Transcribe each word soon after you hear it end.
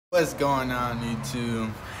What's going on,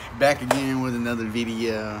 YouTube? Back again with another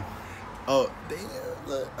video. Oh, damn,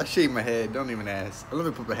 look, I shaved my head. Don't even ask. Let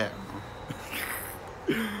me put my hat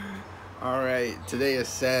on. Alright, today is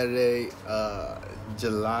Saturday,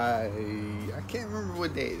 July, I can't remember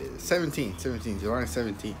what day it is. July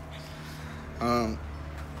 17th.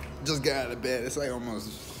 Just got out of bed. It's like almost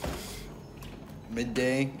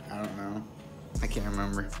midday. I don't know. I can't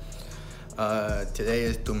remember. Today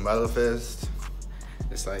is Tumbado Fest.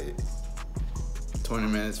 It's like 20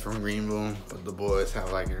 minutes from Greenville, but the boys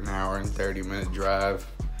have like an hour and 30-minute drive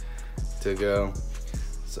to go.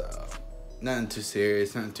 So, nothing too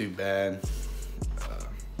serious, nothing too bad.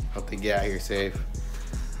 Hope they get out here safe.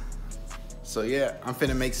 So yeah, I'm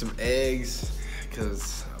finna make some eggs,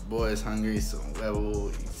 cause boy is hungry, so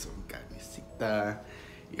huevo y some carnecita.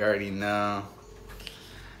 You already know.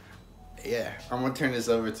 Yeah, I'm gonna turn this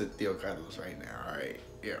over to Tio Carlos right now, alright?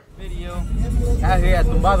 Yeah. Video out here at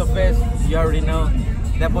Tumbado Fest, you already know.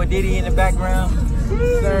 That boy Diddy in the background.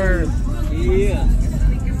 Sir. Yeah.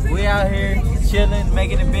 We out here chilling,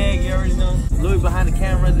 making it big, you already know. Louis behind the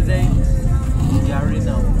camera today. You already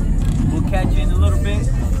know. We'll catch you in a little bit.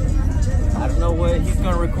 I don't know what he's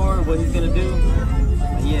gonna record, what he's gonna do.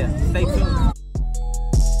 But yeah, stay tuned.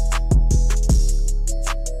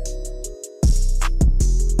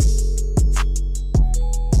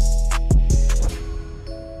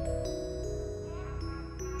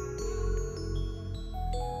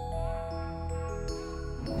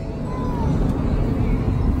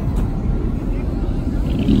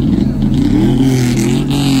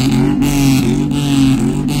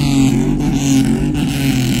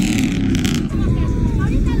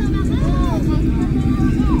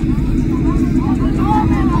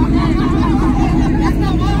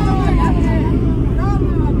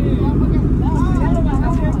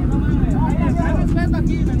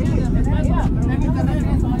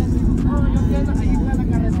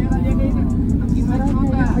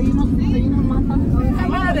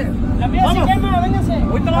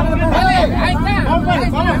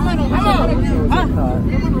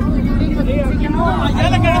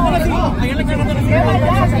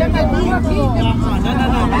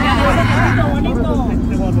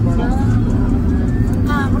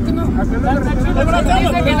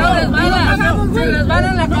 Se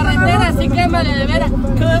resbalan la carretera, así que me de veras.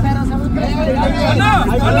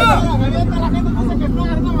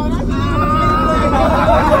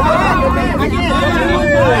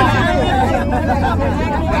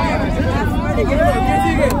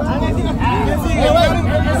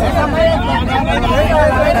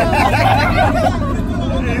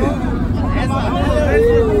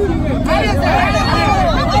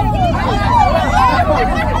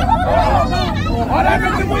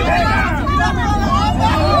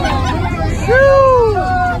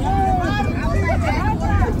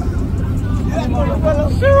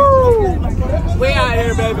 We out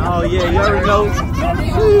here, baby. Oh yeah, you already know.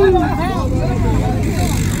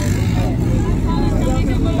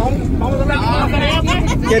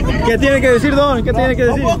 ¿Qué tiene que decir, Don? ¿Qué tiene que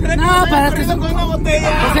decir? No, pero es que son con una botella.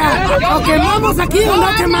 O sea, ¿o quemamos aquí o no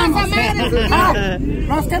quemamos?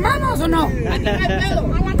 ¿Nos quemamos o no?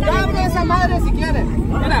 Abre esa madre si quieres.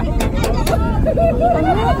 Mira.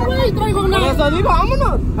 No, güey, traigo una. Por eso digo,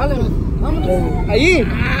 vámonos. Dale, vámonos. Allí.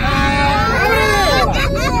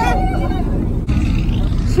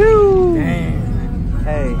 Shoo. Damn.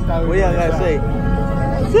 Hey, what y'all gotta say?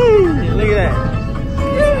 See, look at that.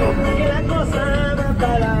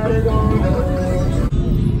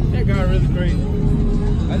 That guy really great.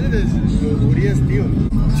 I did this Urias deal.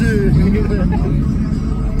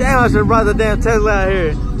 Damn, I should have brought the damn Tesla out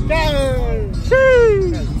here. Damn.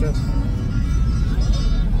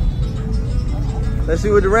 Let's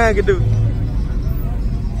see what the Ram can do.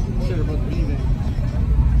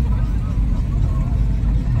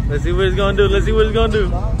 Let's see what it's gonna do. Let's see what it's gonna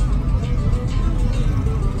do.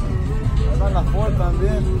 La Ford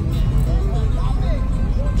también.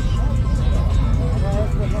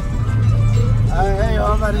 Hey,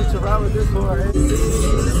 I'm not even around with this one.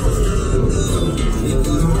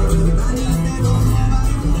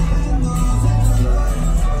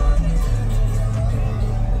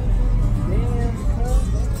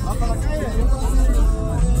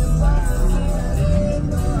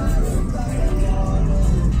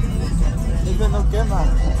 No quema.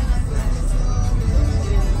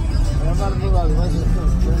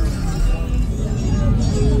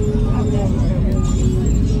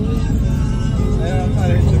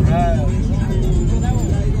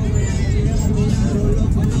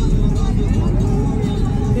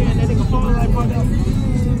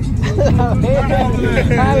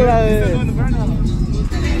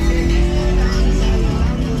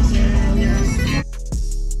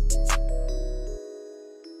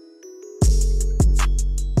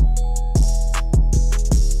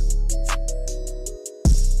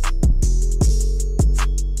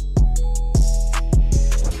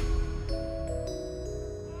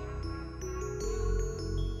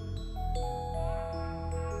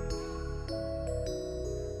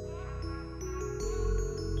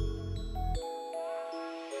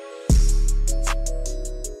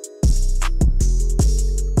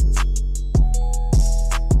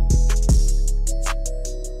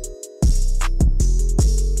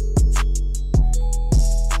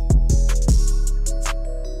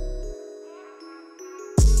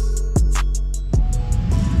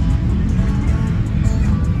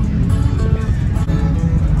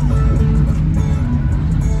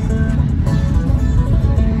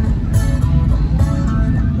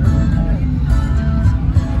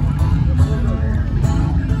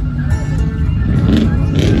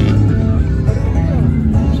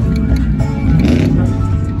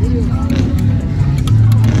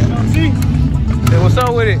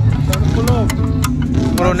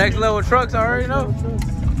 next level trucks, I already know.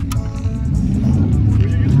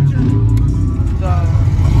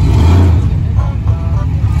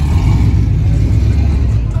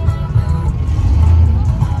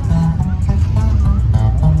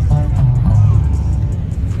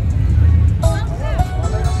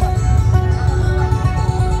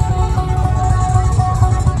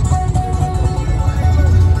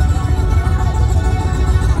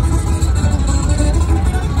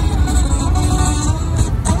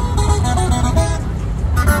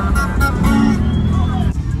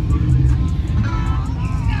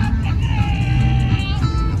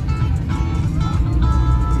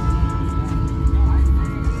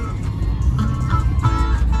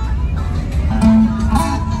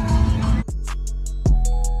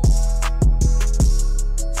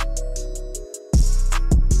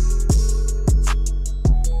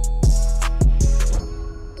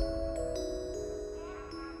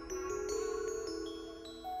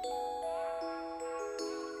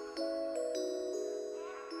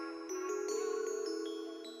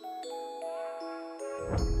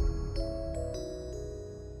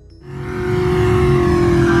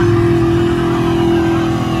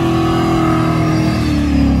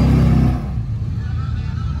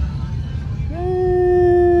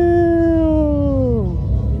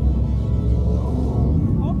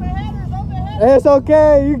 It's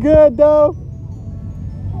okay, you good though?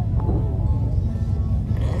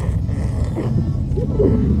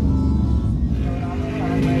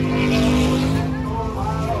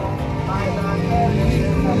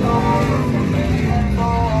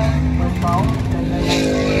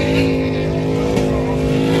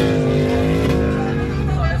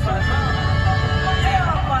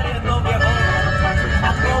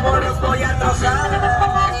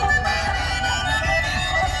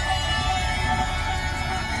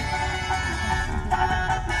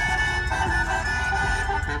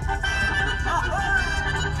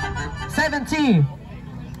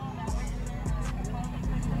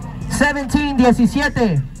 Seventeen,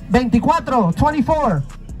 17, 24, 24,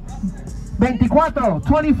 24,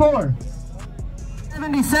 24,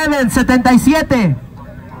 77, 77,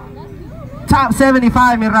 top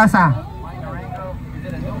 75, mi raza,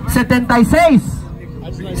 76,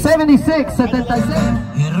 76, 76.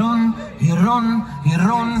 Y ron, y ron, y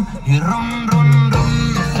ron, y ron, ron,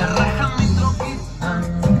 ron, se raja mi troquita,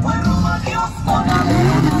 pues roba Dios con la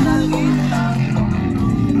nalguita.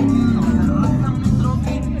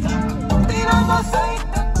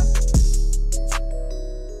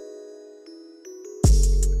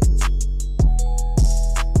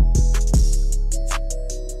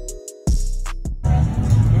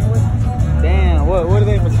 Damn, what are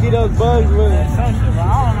they? Mosquitoes, bugs? What? Some shit, but I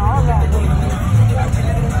don't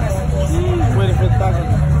know. Waiting for the taco.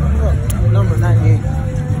 Number 98.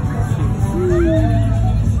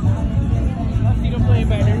 I see them playing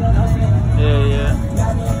back there. Yeah, yeah.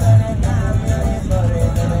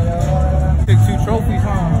 Took 2 trophies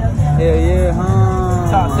home. Hell yeah, huh?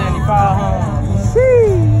 Top 75 home. See.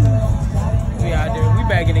 We out there. We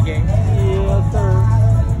back in the game. Yeah, sir.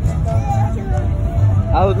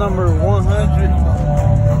 I was number 100.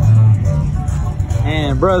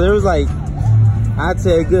 And bro, there was like, I'd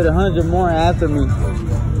say a good 100 more after me.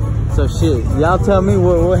 So shit, y'all tell me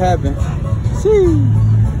what happened. See.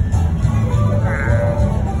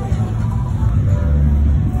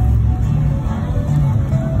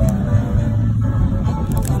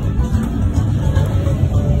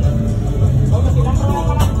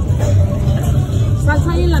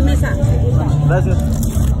 Salsa ahí en la mesa. Gracias.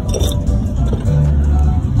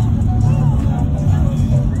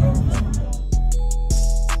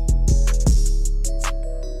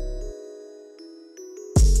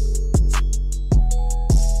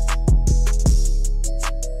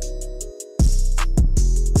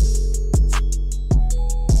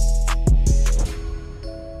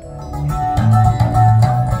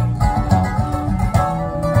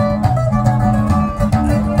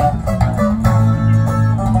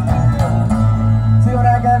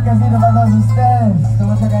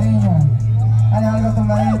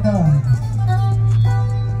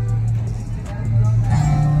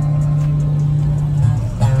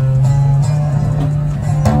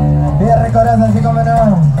 Así como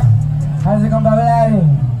no, así como hablar.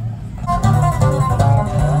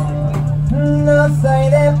 No soy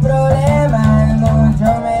de problemas, mucho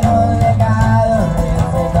menos de pecado.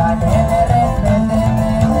 Respeto a que me respeten, me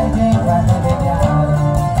dejen cuando te llamo.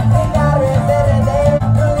 Mi carro es TRT,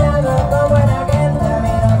 rodeado con buena gente, a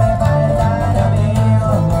mí no me faltan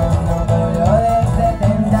amigos.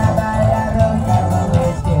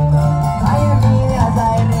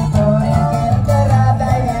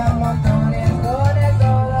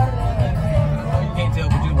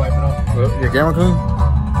 camera clean?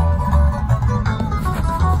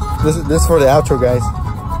 This is for the outro, guys.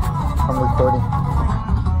 I'm recording.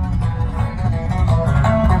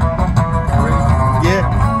 Yeah.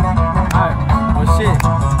 Alright, well shit.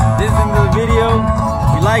 This is the end of the video.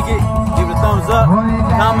 If you like it, give it a thumbs up,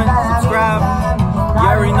 comment, subscribe. You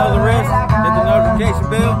already know the rest. Hit the notification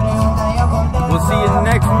bell. We'll see you in the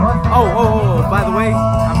next one. Oh, by the way,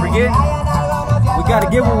 I'm forgetting. We got a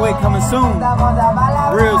giveaway coming soon.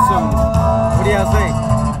 Real soon. What do y'all say?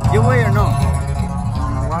 Giveaway or no?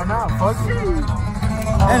 Why not? Fuck you.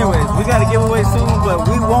 Anyways, we got a giveaway soon, but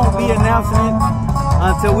we won't be announcing it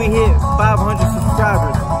until we hit 500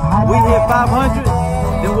 subscribers. We hit 500,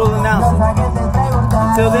 then we'll announce it.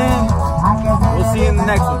 Until then, we'll see you in the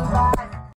next one.